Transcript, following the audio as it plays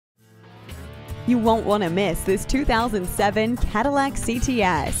You won't want to miss this 2007 Cadillac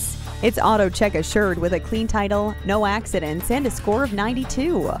CTS. It's auto check assured with a clean title, no accidents, and a score of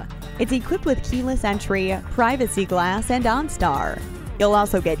 92. It's equipped with keyless entry, privacy glass, and OnStar. You'll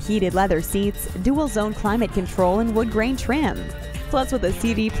also get heated leather seats, dual zone climate control, and wood grain trim. Plus, with a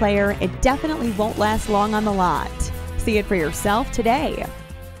CD player, it definitely won't last long on the lot. See it for yourself today.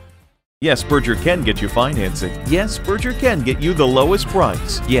 Yes, Berger can get you financing. Yes, Berger can get you the lowest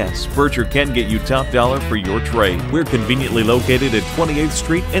price. Yes, Berger can get you top dollar for your trade. We're conveniently located at 28th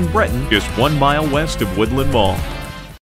Street in Breton, just 1 mile west of Woodland Mall.